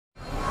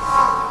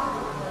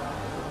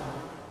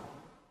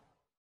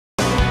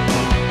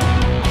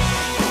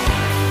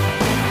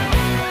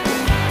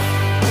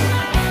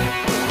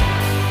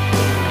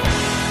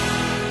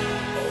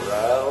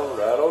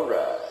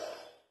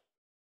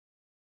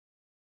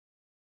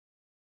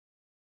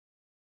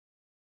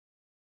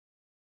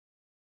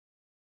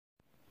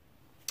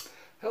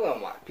Hello,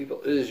 my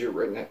people. It is your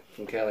redneck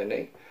from Cali,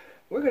 Nate.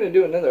 We're going to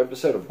do another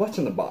episode of What's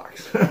in the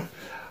Box.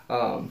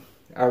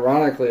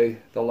 Ironically,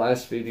 the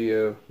last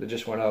video that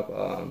just went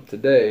up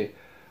today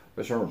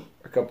was from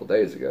a couple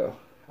days ago,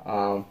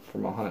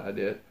 from a hunt I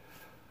did.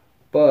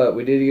 But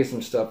we did get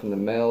some stuff in the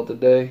mail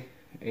today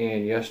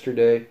and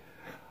yesterday.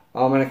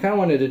 And I kind of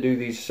wanted to do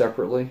these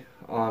separately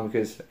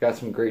because I got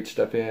some great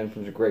stuff in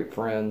from some great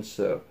friends.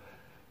 So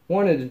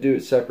wanted to do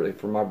it separately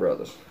for my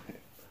brothers.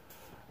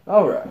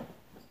 Alright.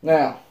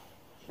 Now,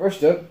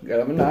 first up,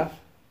 got a knife.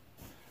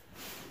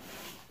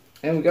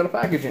 And we got a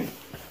packaging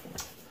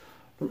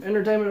from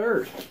Entertainment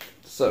Earth.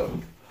 So,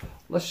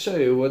 let's show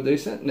you what they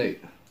sent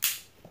Nate.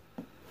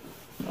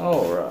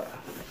 Alright.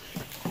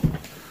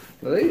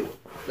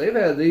 They've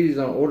had these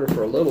on order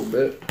for a little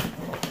bit.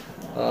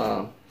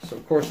 So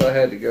of course I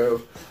had to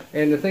go.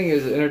 And the thing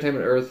is,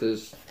 Entertainment Earth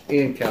is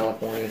in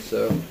California,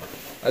 so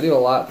I do a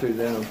lot through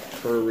them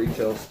for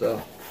retail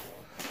stuff.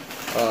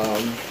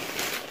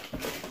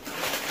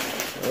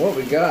 What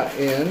we got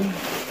in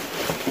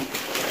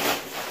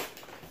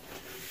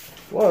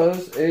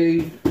was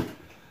you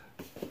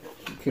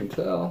can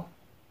tell,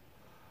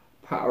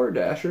 Power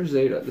Dasher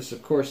Zeta. This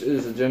of course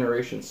is a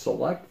Generation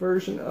Select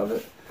version of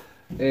it.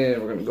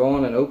 And we're going to go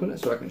on and open it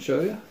so I can show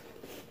you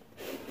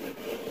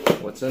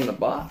what's in the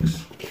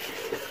box.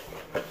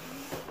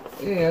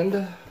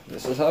 And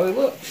this is how he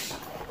looks.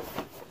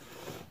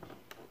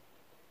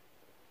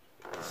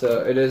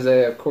 So it is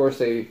of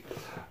course a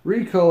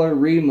recolor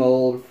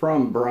remold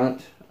from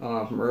Brunt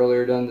from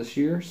earlier done this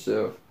year.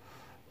 So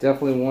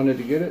definitely wanted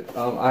to get it.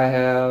 I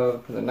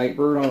have the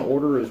Nightbird on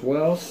order as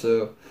well.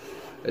 So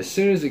as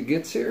soon as it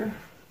gets here,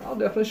 I'll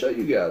definitely show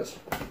you guys.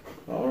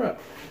 Alright.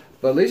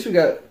 But at least we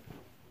got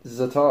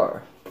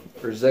Zetar,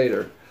 or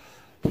Zeta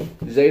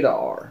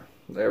R.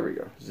 There we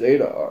go,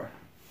 Zeta R.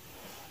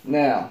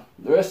 Now,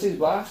 the rest of these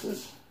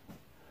boxes,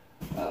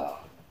 hold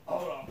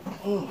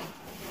on.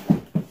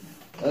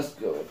 Let's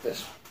go with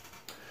this one.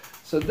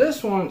 So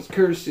this one is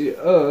courtesy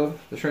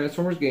of the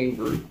Transformers Game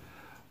Group.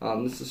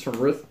 This is from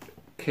Rith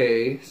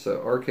K,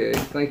 so RK,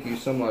 thank you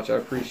so much, I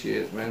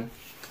appreciate it, man.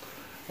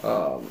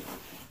 I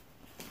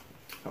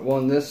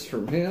won this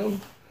from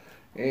him,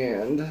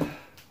 and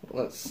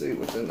let's see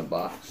what's in the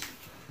box.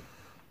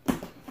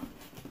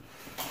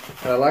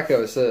 I like how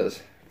it says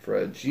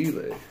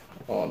Fragile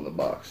on the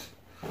box.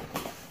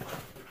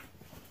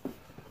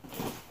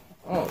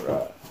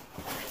 Alright.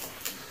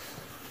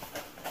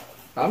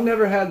 I've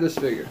never had this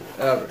figure,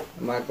 ever,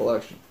 in my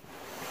collection.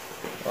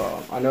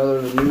 I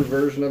know there's a new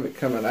version of it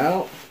coming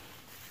out,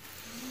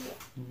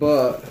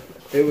 but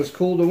it was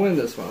cool to win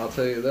this one, I'll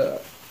tell you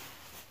that.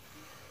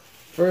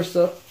 First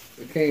up,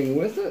 it came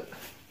with it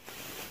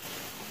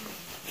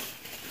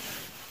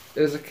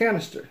is a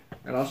canister,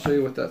 and I'll show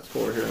you what that's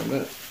for here in a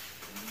minute.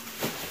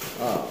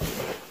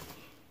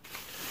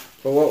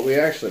 But what we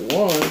actually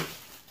won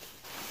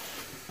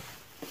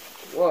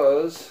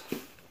was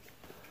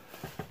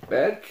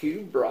Bad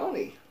Cube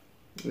Brawny.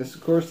 This,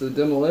 of course, the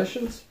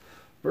Demolitions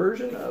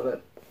version of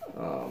it.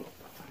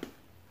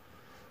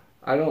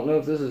 I don't know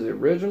if this is the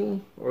original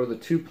or the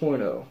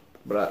 2.0,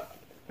 but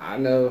I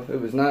know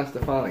it was nice to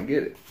finally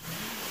get it.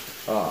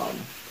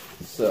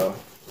 So,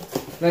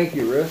 thank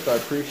you, Riff. I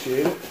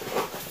appreciate it.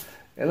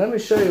 And let me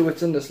show you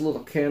what's in this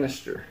little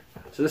canister.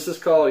 So this is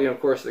called, of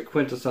course, the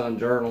Quintesson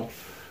Journal.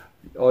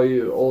 All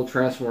you old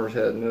Transformers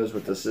head knows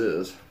what this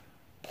is.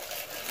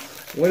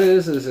 What it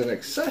is an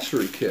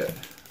accessory kit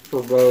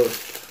for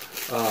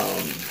both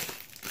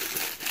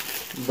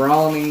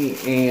Brawny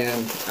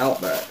and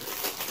Outback.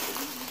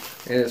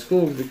 And it's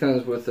cool because it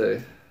comes with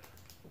a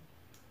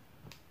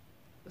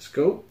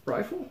scope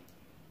rifle,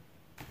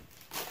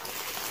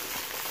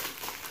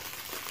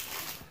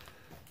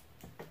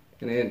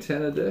 an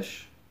antenna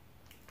dish,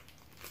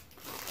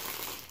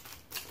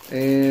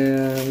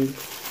 and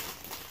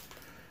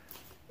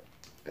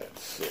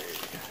let's see,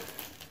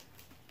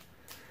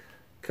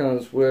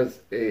 comes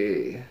with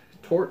a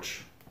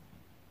torch,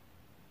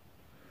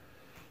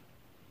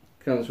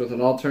 comes with an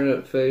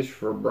alternate face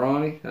for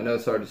Brawny. I know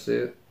it's hard to see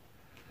it.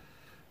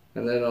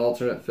 And then an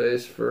alternate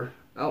face for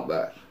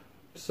Outback.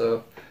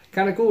 So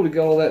kind of cool to get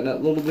all that in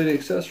that little bitty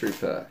accessory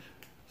pack.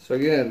 So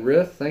again,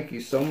 Rith, thank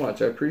you so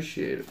much. I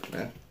appreciate it,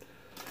 man.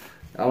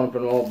 I want to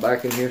put them all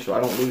back in here so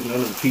I don't lose none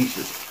of the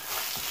pieces.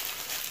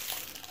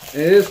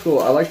 And it is cool.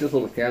 I like this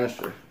little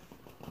canister.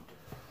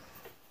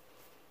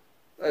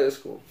 That is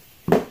cool.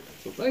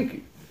 So thank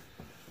you.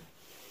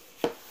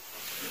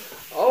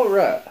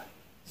 Alright.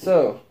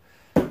 So,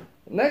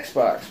 next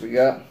box we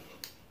got,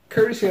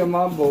 courtesy of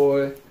my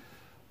boy,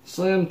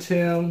 Slim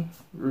Tim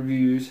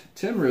Reviews,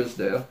 Tim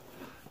Risdale.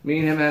 Me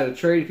and him had a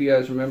trade, if you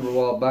guys remember a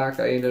while back.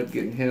 I ended up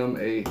getting him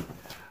a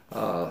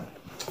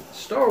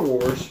Star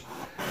Wars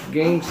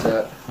game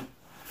set.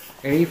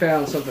 And he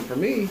found something for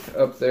me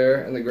up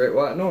there in the Great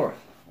White North.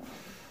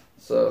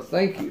 So,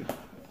 thank you.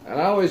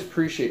 And I always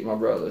appreciate my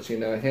brothers,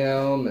 him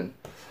and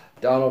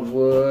Donald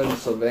Wood and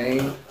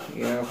Sylvain,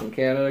 from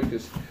Canada,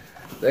 because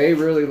they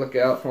really look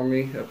out for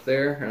me up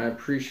there, and I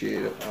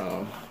appreciate it.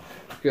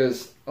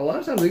 Because a lot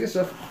of times they get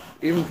stuff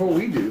even before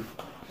we do.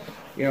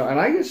 You know, and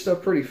I get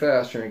stuff pretty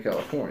fast here in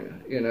California.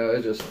 You know,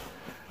 it's just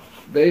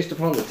based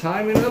upon the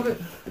timing of it.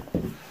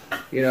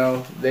 You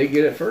know, they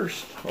get it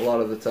first a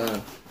lot of the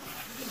time.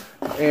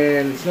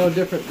 And it's no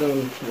different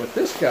than what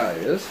this guy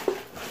is.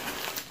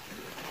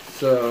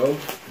 So,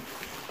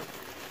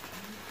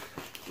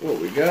 what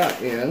we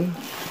got in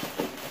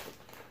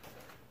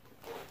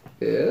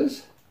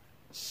is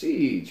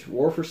Siege,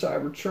 War for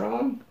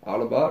Cybertron,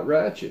 Autobot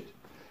Ratchet.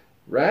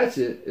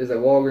 Ratchet is a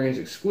Walgreens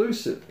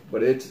exclusive,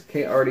 but it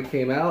already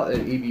came out at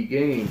EB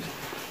Games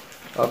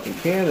up in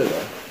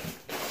Canada.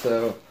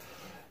 So,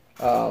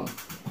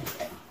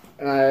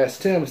 and I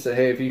asked Tim, I said,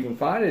 hey, if you can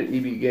find it at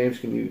EB Games,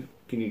 can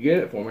you get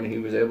it for me? And he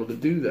was able to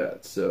do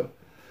that. So,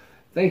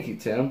 thank you,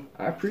 Tim.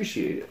 I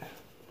appreciate it.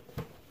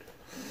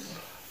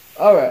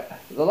 Alright,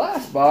 the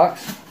last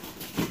box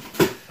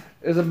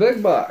is a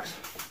big box.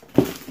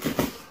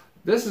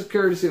 This is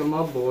courtesy of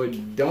my boy,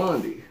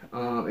 Dondy,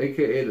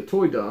 aka the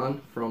Toy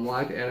Don from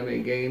L.A.G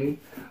Anime Gaming.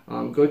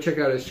 Go check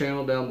out his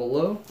channel down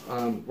below.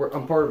 I'm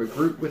part of a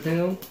group with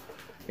him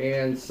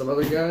and some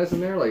other guys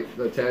in there, like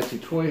the Tattoo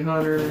Toy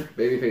Hunter,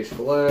 Babyface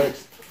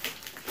Collects,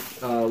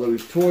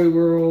 Louis Toy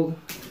World,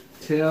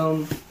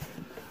 Tim.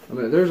 I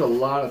mean, there's a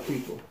lot of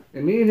people.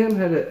 And me and him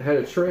had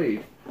a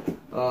trade.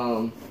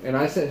 And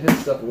I sent his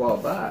stuff a while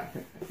back.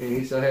 And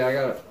he said, hey,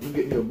 I'm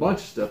getting you a bunch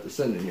of stuff to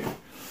send in here.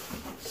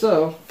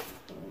 So,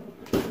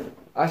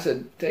 I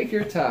said, take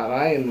your time.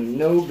 I am in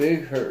no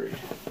big hurry.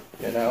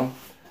 You know?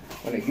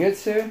 When it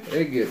gets here,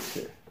 it gets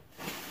here.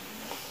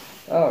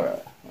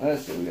 Alright.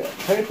 Let's see. We got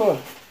paper.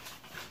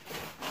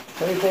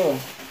 Paper.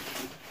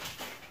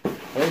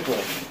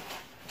 Paper.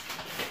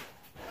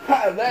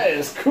 Ha! That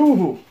is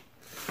cool!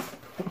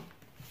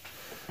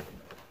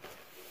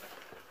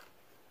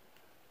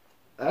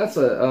 That's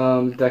a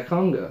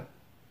Dakonga.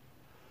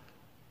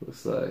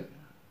 Looks like.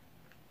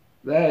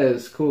 That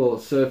is cool.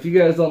 So if you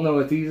guys don't know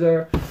what these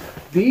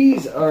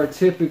are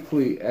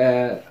typically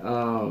at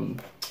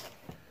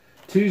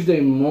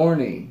Tuesday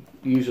morning.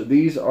 Usually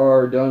these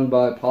are done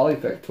by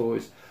Polyfect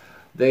Toys.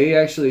 They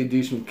actually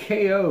do some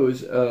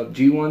KOs of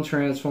G1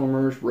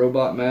 Transformers,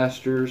 Robot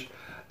Masters.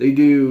 They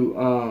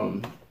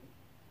do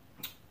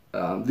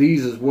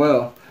these as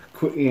well.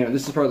 You know,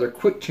 this is part of their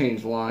quick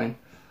change line.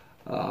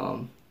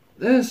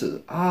 This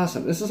is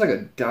awesome. This is like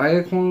a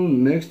Diaclone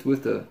mixed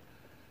with a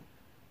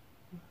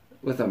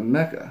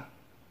mecha.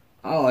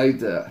 I like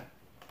that.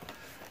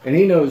 And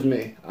he knows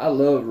me. I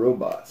love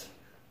robots.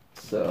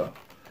 So,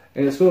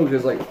 and it's cool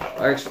because like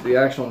actually the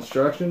actual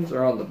instructions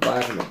are on the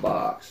back of the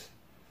box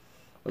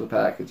of the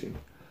packaging.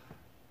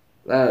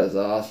 That is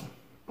awesome.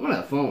 I'm gonna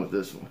have fun with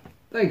this one.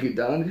 Thank you,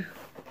 Donnie.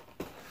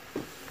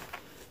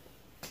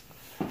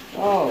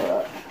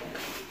 Alright.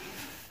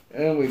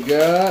 And we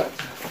got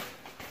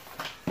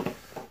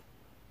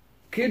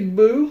Kid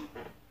Boo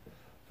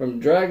from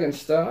Dragon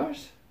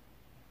Stars.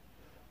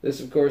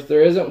 This, of course,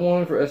 there isn't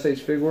one for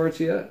SH Figuarts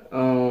yet.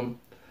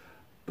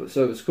 But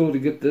so it's cool to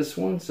get this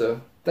one.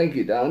 So thank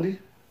you, Dondy.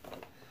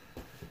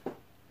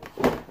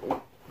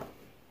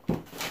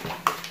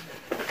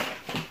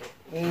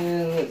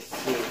 And let's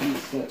see what he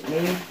sent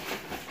me.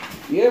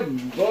 Yeah,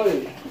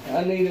 buddy,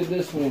 I needed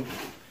this one.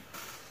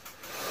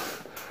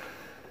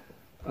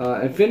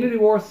 Infinity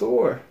War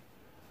Thor.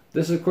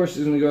 This, of course,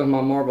 is going to go with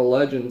my Marvel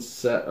Legends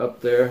set up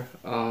there.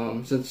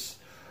 Since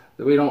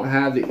we don't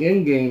have the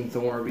in-game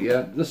Thor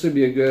yet, this would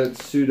be a good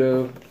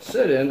pseudo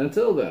sit-in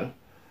until then.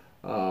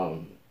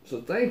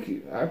 So thank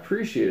you. I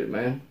appreciate it,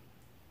 man.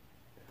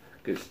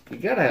 Because you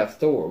got to have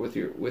Thor with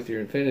your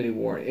Infinity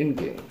War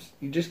in-games.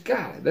 You just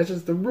got it. That's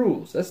just the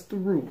rules. That's the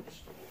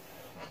rules.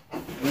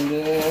 And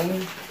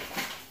then,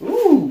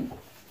 ooh!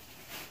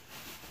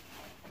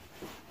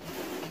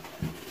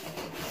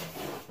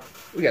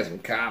 We got some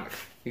comics.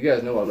 You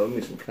guys know I love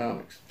me some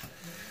comics.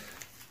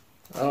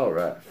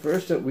 Alright,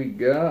 first up we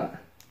got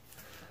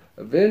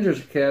Avengers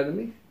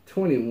Academy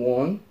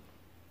 21.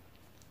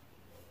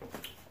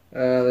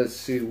 Let's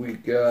see, we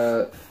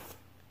got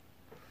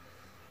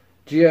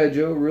G.I.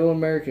 Joe Real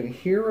American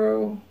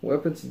Hero,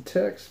 Weapons and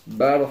Text,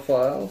 Battle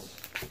Files.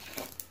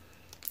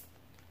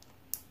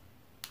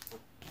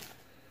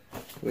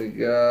 We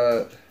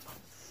got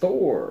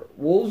Thor,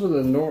 Wolves of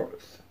the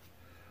North.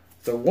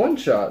 The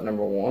one-shot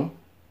 #1.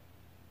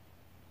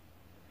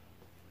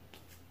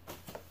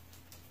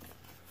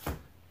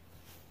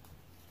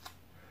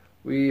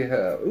 We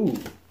have,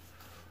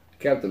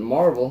 Captain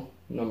Marvel,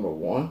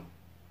 #1.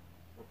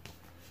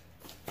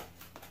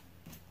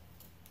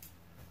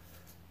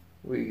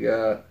 We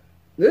got,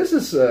 this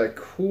is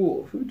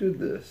cool. Who did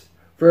this?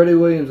 Freddie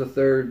Williams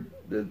III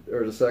did,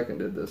 or the second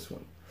did this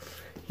one.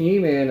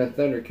 He-Man and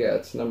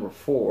Thundercats,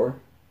 #4.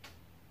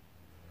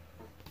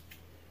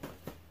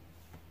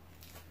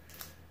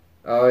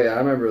 Oh yeah, I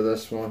remember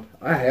this one.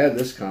 I had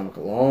this comic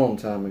a long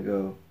time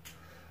ago.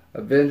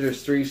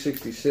 Avengers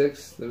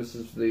 366. This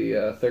is the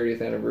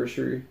 30th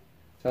anniversary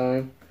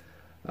time.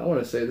 I want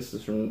to say this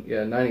is from,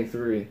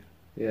 93.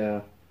 Yeah.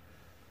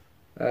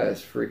 That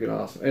is freaking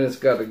awesome. And it's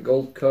got a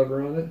gold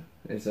cover on it.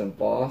 It's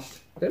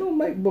embossed. They don't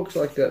make books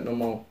like that no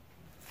more.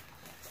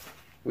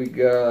 We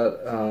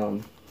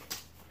got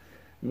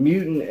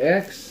Mutant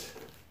X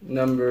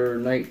number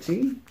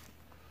 19.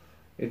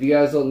 If you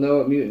guys don't know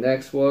what Mutant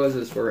X was,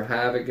 it's where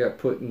Havoc got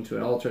put into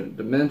an alternate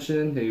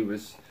dimension. He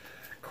was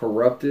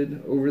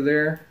corrupted over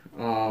there.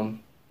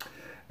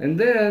 And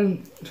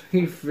then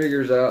he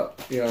figures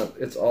out,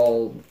 it's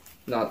all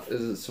not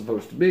as it's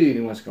supposed to be, and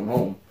he wants to come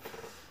home.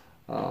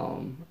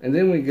 And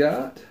then we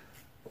got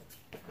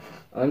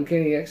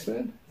Uncanny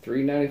X-Men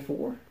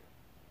 394. Of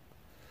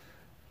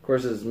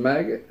course, it's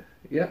Maggot.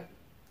 Yep.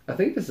 I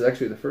think this is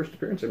actually the first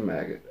appearance of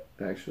Maggot,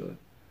 actually.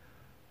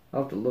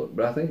 I'll have to look,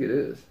 but I think it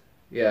is.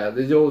 Yeah,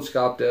 these old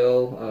Scott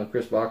Dell,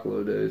 Chris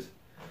Bachalo days.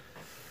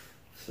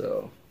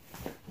 So,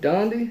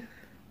 Dondi,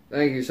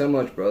 thank you so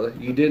much, brother.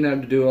 You didn't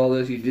have to do all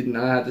this. You did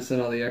not have to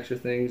send all the extra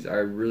things. I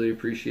really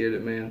appreciate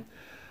it, man.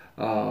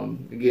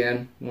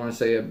 Again, I want to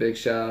say a big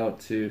shout out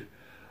to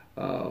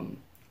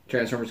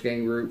Transformers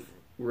Gang Group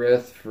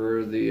Rith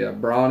for the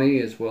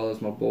Brawny, as well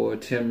as my boy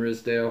Tim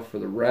Risdale for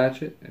the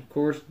Ratchet. And of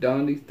course,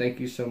 Dondi,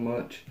 thank you so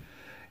much.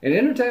 And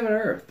Entertainment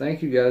Earth,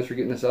 thank you guys for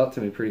getting this out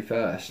to me pretty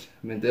fast.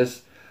 I mean,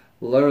 this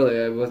literally,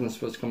 it wasn't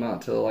supposed to come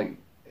out till like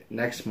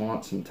next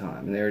month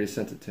sometime, and they already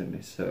sent it to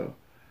me. So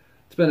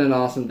it's been an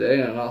awesome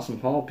day and an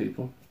awesome haul,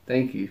 people.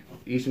 Thank you,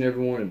 each and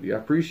every one of you. I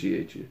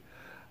appreciate you.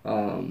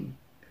 If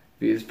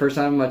it's the first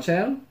time on my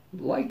channel,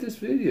 like this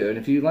video, and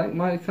if you like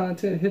my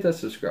content, hit that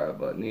subscribe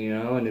button.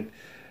 And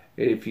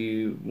if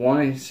you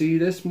want to see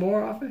this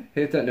more often,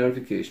 hit that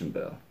notification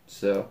bell.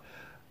 So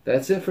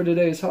that's it for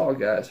today's haul,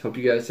 guys. Hope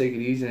you guys take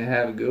it easy and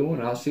have a good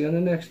one. I'll see you on the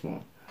next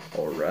one.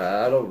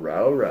 Alright, alright,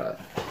 alright.